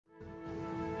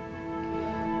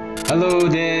Hello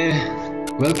there,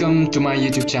 welcome to my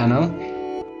YouTube channel.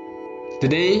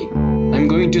 Today I'm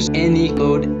going to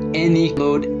load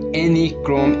any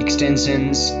Chrome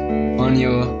extensions on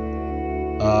your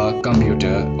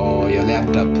computer or your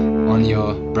laptop on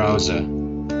your browser.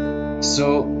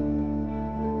 So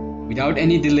without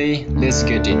any delay, let's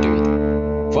get into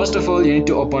it. First of all, you need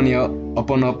to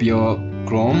open up your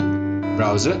Chrome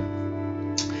browser,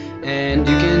 and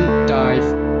you can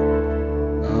type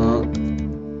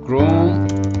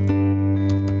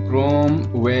Chrome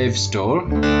Web Store.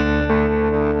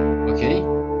 Okay,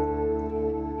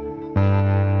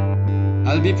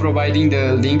 I'll be providing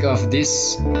the link of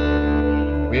this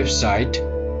website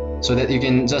so that you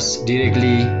can just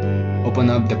directly open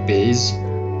up the page.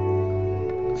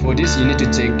 For this, you need to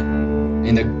check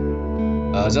in the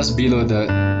just below the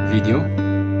video.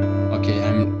 Okay,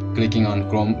 I'm clicking on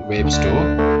Chrome Web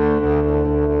Store.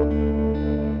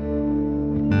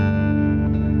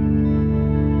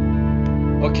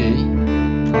 Okay,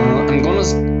 I'm gonna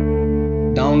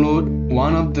download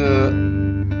one of the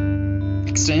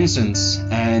extensions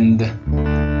and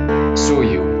show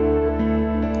you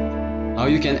how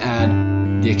you can add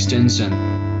the extension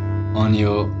on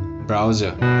your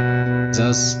browser,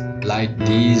 just like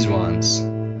these ones.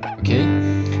 Okay,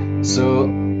 so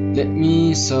let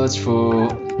me search for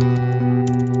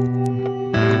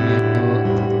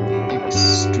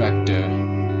extractor.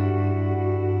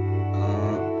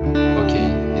 Okay,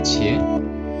 it's here,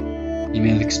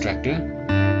 email extractor.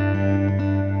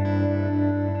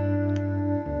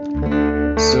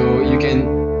 So you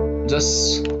can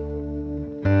just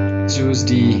choose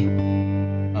the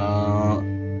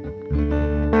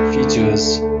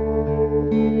features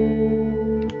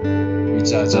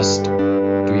which are just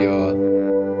to your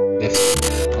left.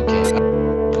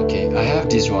 Okay, I have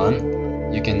this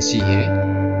one, you can see here.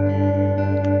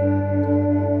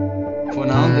 For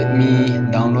now, let me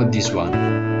download this one.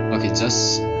 Okay,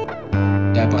 just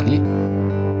tap on it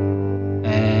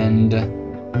and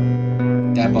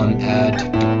tap on add to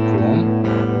Chrome.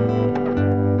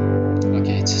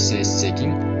 Okay, it says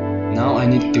checking. Now I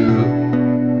need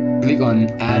to click on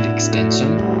add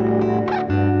extension.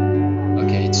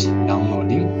 Okay, it's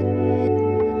downloading.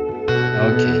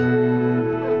 Okay,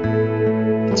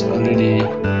 it's already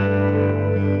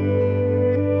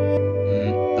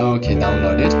okay,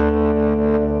 downloaded.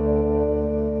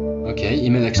 Okay,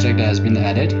 email extractor has been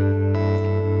added.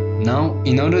 Now,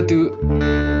 in order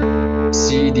to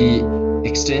see the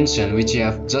extension which you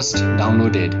have just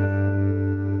downloaded,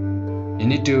 you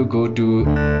need to go to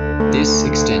this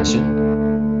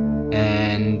extension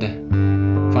and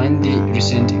find the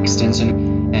recent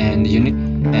extension, and you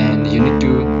need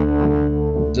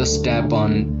to just tap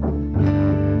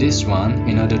on this one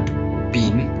in order to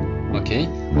pin. Okay,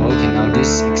 now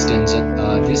this extension,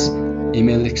 this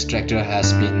email extractor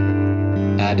has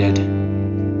been added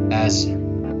as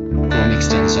Chrome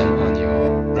extension on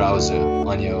your browser,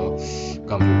 on your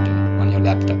computer, on your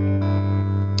laptop.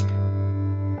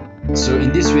 So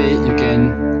in this way you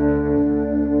can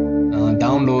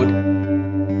download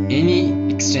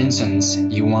any extensions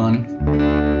you want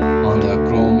on the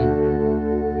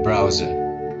Chrome browser.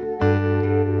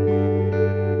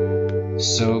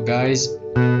 So guys,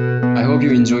 I hope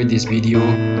you enjoyed this video,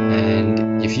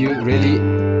 and if you really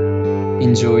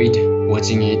enjoyed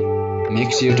watching it,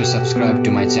 make sure to subscribe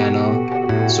to my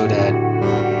channel so that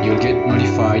you'll get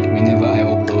notified whenever I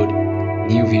upload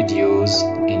new videos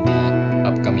in the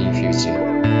upcoming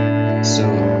future. So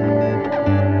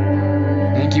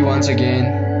thank you once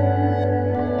again.